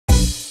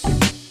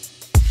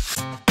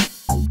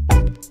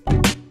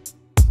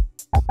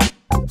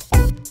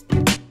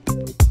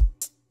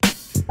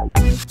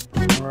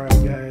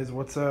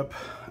what's up?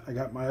 I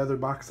got my other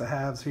box of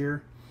halves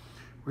here.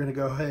 We're gonna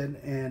go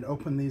ahead and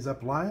open these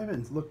up live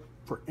and look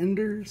for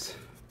enders.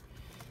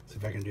 See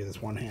if I can do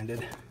this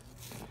one-handed.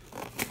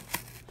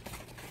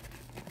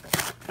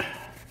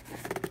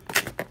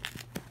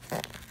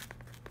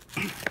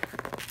 A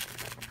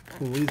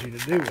little easier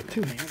to do with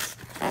two hands.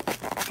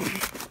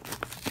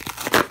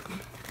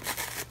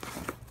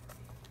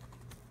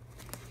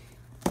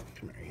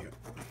 Come here, you.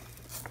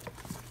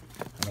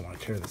 I don't want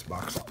to tear this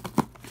box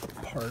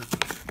apart.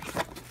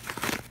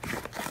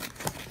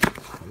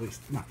 At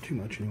least not too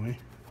much anyway.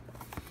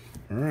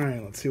 All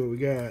right, let's see what we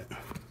got.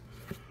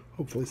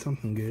 Hopefully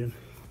something good.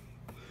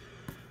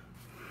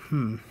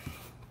 All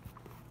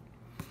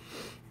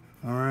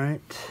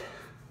right.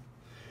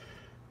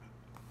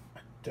 I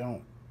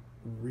don't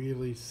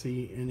really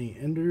see any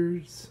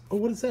enders. Oh,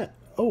 what is that?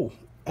 Oh,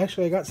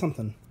 actually I got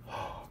something.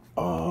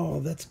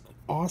 Oh, that's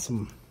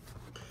awesome.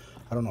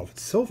 I don't know if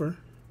it's silver,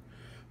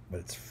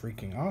 but it's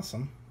freaking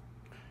awesome.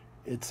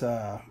 It's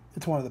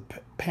one of the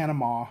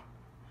Panama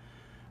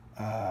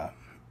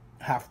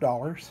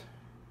 $50.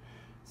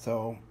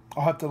 So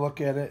I'll have to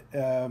look at it.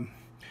 I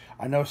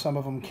know some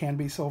of them can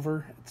be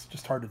silver. It's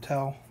just hard to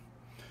tell.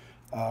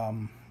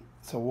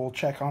 So we'll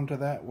check onto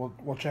that.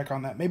 We'll check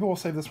on that. Maybe we'll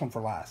save this one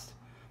for last.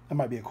 That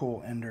might be a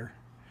cool ender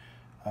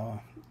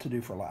to do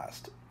for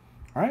last.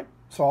 All right.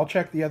 So I'll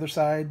check the other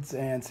sides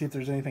and see if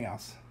there's anything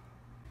else.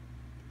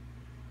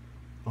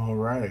 All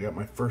right, I got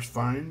my first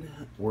find.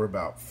 We're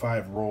about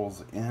 5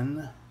 rolls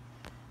in,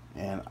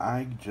 and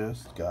I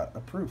just got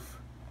a proof.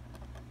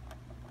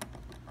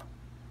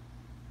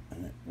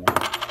 And it won't.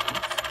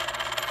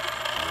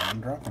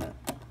 I'm dropping it.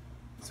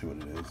 Let's see what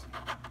it is.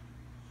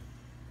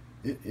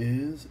 It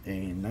is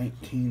a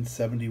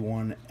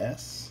 1971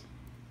 S.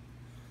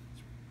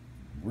 It's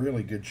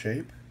really good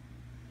shape.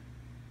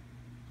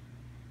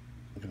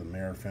 Look at the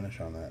mirror finish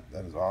on that.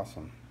 That is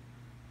awesome.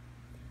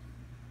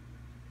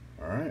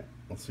 All right,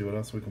 let's see what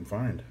else we can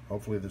find.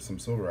 Hopefully there's some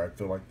silver. I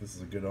feel like this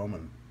is a good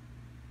omen.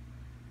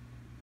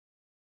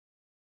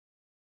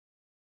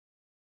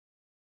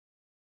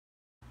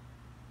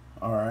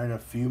 All right, a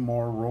few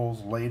more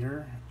rolls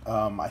later.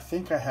 I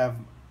think I have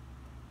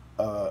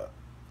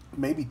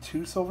maybe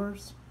 2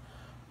 silvers.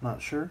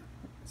 Not sure.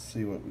 Let's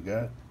see what we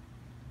got.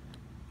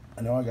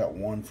 I know I got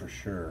one for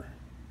sure.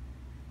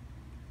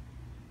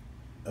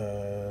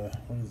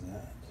 What is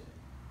that?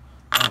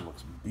 That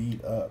looks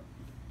beat up.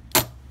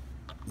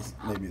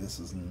 Maybe this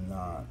is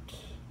not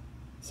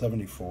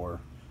 74.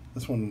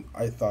 This one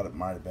I thought it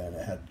might have been.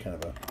 It had kind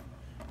of a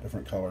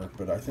different color,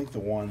 but I think the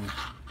one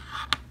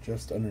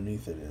just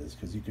underneath it is,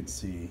 because you can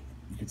see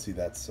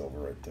that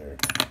silver right there,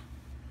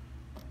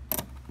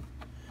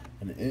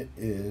 and it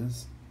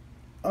is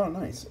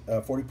nice,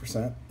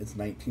 40%. It's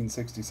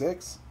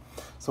 1966.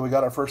 So we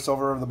got our first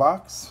silver of the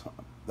box.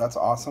 That's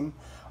awesome.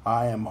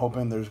 I am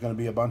hoping there's going to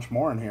be a bunch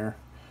more in here.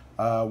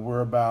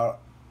 We're about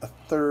a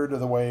third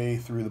of the way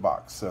through the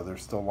box, so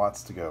there's still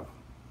lots to go.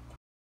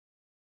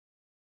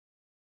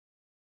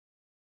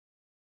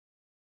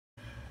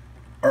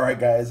 All right,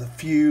 guys, a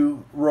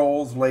few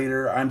rolls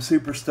later. I'm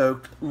super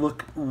stoked.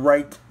 Look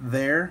right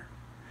there.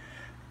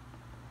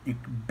 You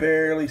can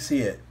barely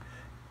see it.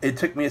 It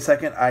took me a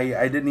second.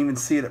 I didn't even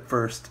see it at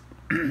first,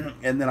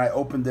 and then I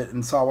opened it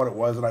and saw what it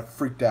was, and I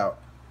freaked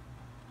out.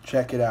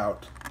 Check it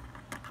out.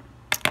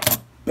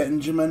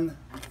 Benjamin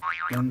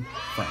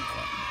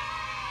Franklin.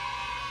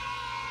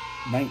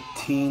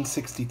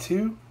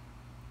 1962.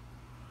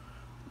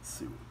 Let's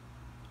see.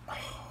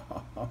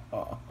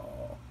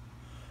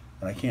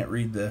 And I can't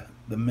read the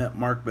mint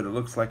mark, but it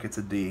looks like it's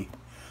a D.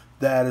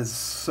 That is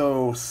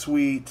so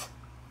sweet.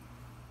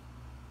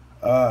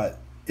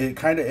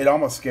 It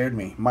almost scared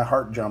me. My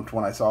heart jumped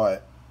when I saw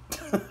it.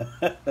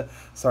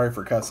 Sorry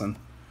for cussing,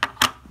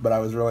 but I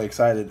was really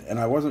excited, and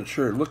I wasn't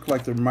sure. It looked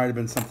like there might have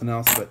been something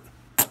else, but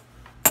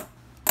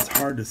it's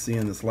hard to see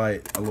in this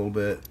light a little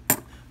bit.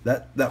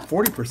 That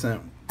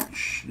 40%,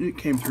 it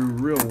came through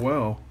real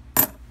well,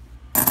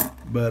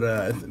 but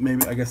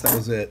maybe, I guess that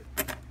was it.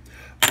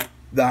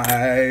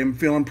 I'm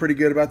feeling pretty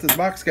good about this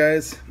box,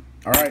 guys.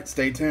 All right,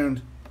 stay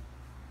tuned.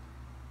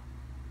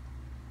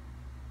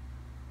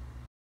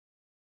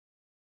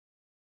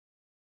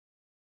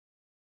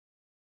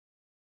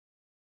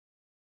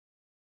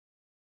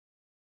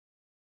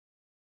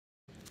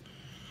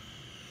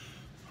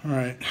 All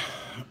right,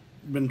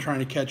 been trying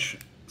to catch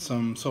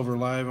some silver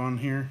live on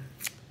here.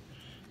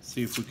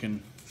 See if we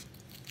can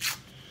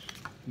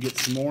get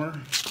some more.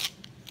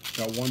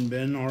 Got one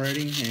bin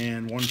already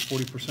and one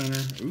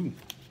 40%er. Ooh.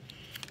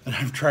 And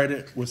I've tried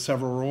it with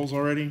several rolls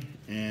already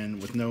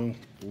and with no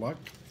luck.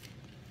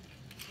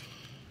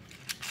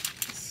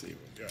 Let's see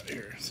what we got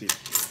here. See.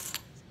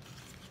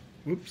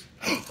 Whoops.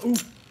 Ooh,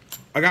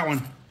 I got one.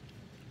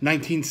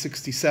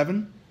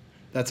 1967.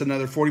 That's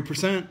another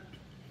 40%.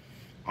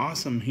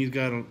 Awesome. He's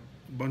got a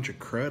bunch of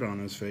crud on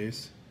his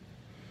face,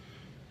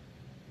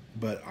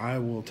 but I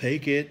will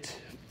take it.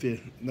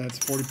 That's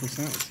 40%.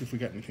 Let's see if we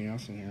got anything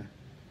else in here.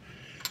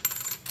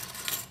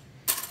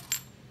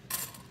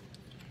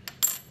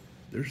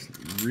 There's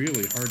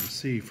really hard to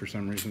see for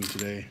some reason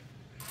today.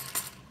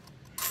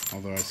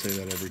 Although I say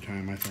that every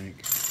time, I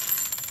think.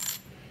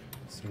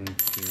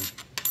 72.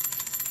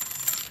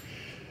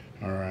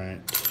 All right.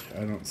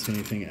 I don't see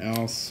anything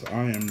else.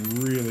 I am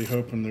really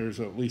hoping there's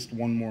at least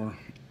one more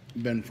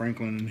Ben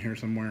Franklin in here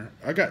somewhere.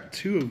 I got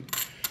two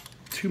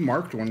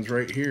marked ones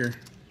right here.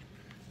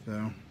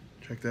 So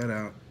check that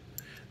out.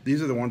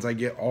 These are the ones I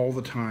get all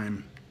the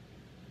time.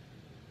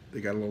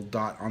 They got a little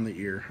dot on the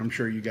ear. I'm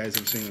sure you guys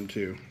have seen them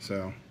too.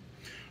 So,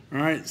 all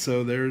right.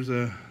 So there's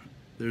the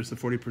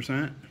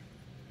 40%.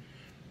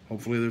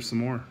 Hopefully there's some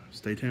more.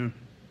 Stay tuned.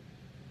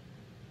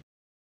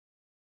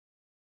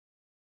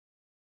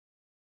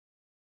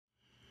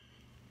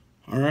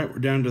 All right, we're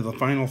down to the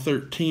final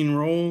 13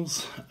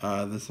 rolls.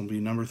 This will be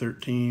number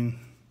 13.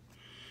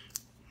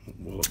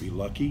 Will it be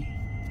lucky?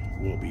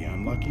 Will it be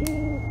unlucky?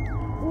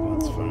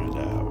 Let's find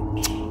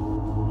out.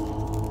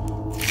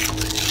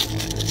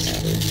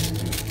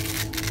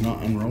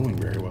 Not unrolling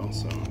very well,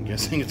 so I'm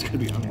guessing it's going to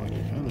be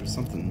unlucky. Oh, there's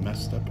something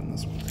messed up in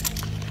this one.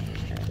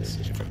 Let's see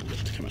if I can get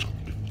it to come out.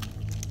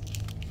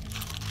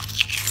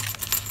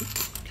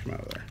 Come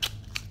out of there.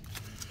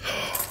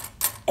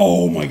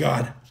 Oh my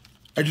God.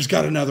 I just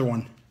got another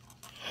one.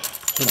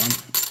 Hold on.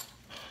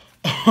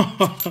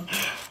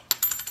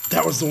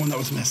 That was the one that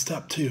was messed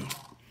up too.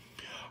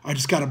 I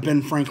just got a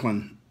Ben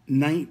Franklin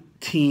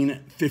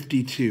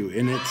 1952,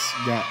 and it's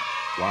got,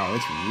 wow,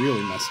 it's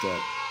really messed up.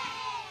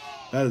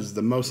 That is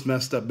the most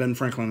messed up Ben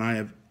Franklin I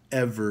have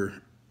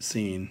ever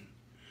seen.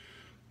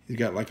 He's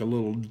got like a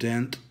little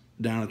dent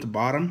down at the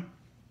bottom.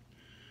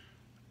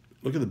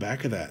 Look at the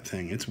back of that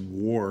thing. It's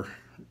wore.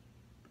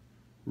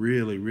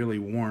 Really, really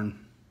worn.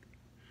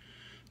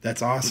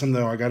 That's awesome,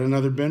 though. I got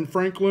another Ben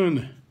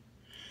Franklin.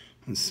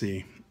 Let's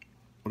see.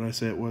 What did I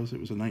say it was? It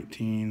was a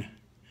 19...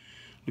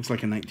 Looks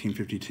like a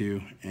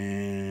 1952.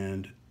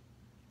 And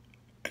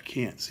I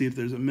can't see if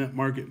there's a mint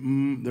mark.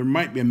 There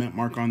might be a mint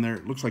mark on there.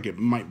 It looks like it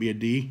might be a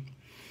D.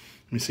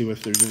 Let me see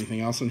if there's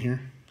anything else in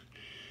here.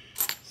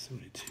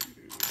 72,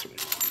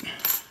 71.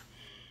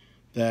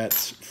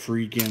 That's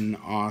freaking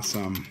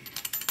awesome.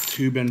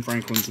 2 Ben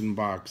Franklins in a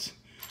box.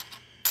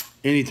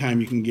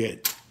 Anytime you can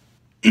get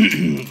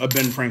a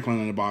Ben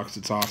Franklin in a box,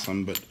 it's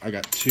awesome. But I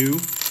got 2.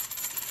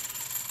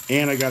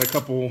 And I got a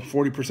couple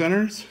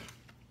 40%ers.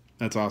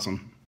 That's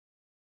awesome.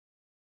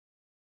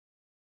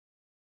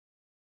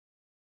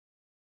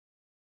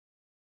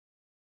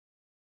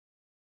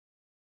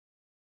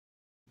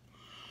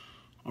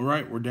 All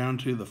right, we're down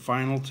to the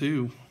final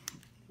 2.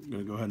 I'm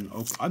going to go ahead and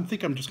open. I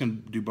think I'm just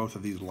going to do both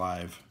of these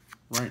live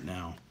right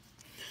now.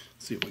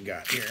 Let's see what we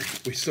got here.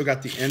 We still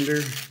got the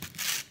Ender.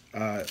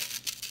 I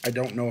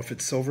don't know if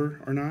it's silver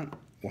or not.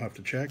 We'll have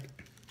to check.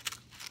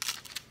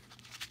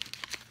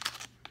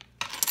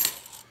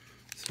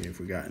 See if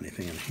we got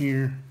anything in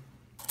here.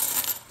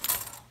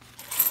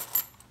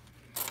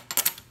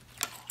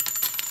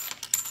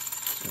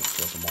 Just going to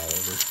flip them all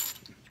over.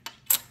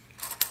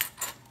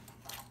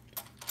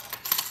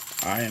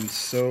 I am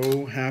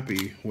so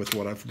happy with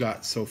what I've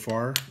got so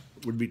far.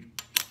 Would be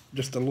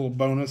just a little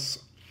bonus,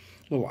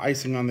 a little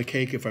icing on the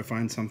cake if I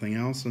find something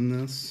else in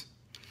this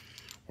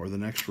or the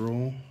next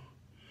roll.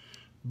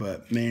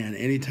 But man,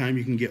 anytime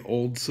you can get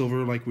old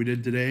silver like we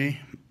did today,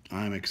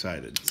 I'm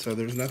excited. So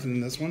there's nothing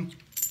in this one.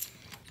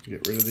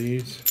 Get rid of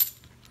these.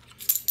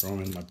 Throw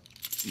them in my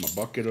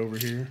bucket over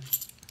here.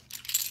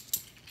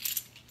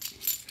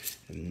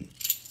 And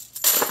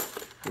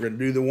we're gonna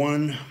do the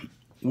one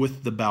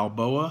with the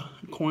Balboa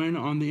coin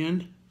on the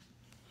end.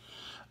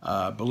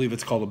 I believe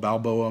it's called a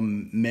Balboa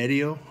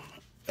Medio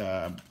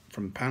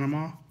from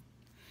Panama.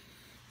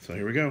 So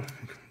here we go.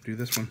 Do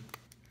this one.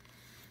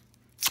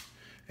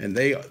 And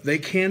they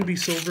can be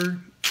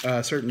silver.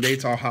 Certain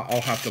dates I'll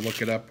have to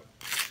look it up.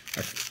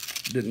 I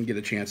didn't get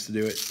a chance to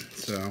do it,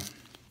 so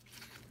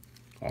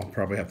I'll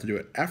probably have to do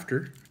it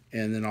after,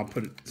 and then I'll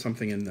put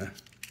something in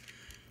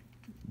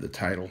the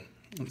title.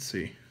 Let's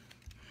see.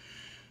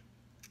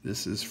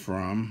 This is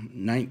from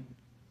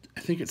I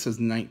think it says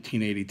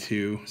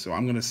 1982, so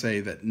I'm going to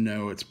say that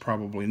no, it's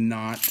probably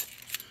not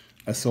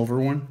a silver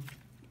one,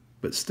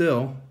 but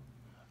still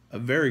a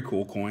very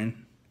cool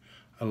coin.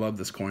 I love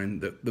this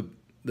coin.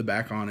 The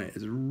back on it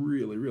is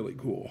really, really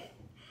cool.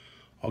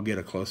 I'll get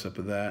a close-up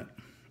of that.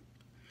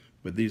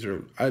 But these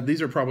are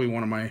probably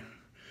one of my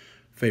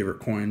favorite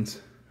coins.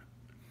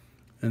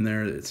 And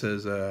there it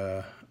says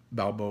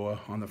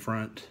Balboa on the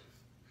front,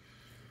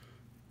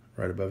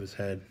 right above his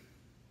head.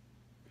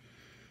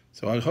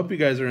 So I hope you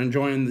guys are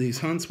enjoying these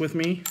hunts with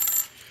me.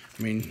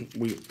 I mean,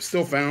 we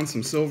still found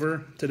some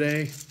silver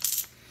today,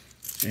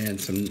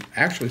 and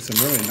actually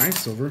some really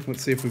nice silver.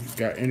 Let's see if we've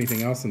got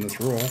anything else in this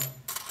roll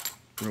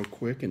real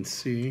quick and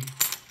see.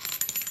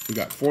 We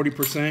got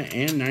 40%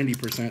 and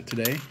 90%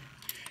 today,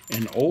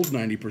 and old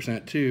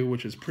 90% too,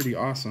 which is pretty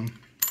awesome.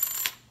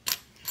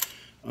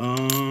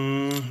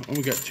 Oh,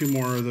 we got 2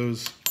 more of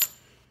those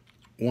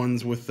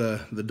ones with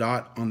the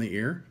dot on the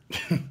ear.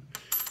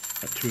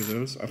 Got 2 of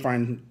those. I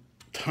find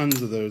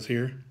tons of those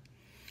here.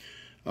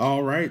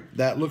 All right,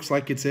 that looks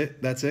like it's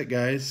it. That's it,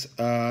 guys.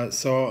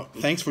 So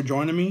thanks for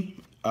joining me.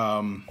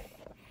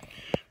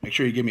 Make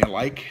sure you give me a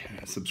like,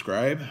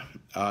 subscribe,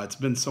 It's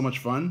been so much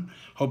fun.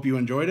 Hope you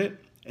enjoyed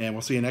it, and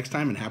we'll see you next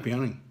time, and happy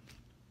hunting.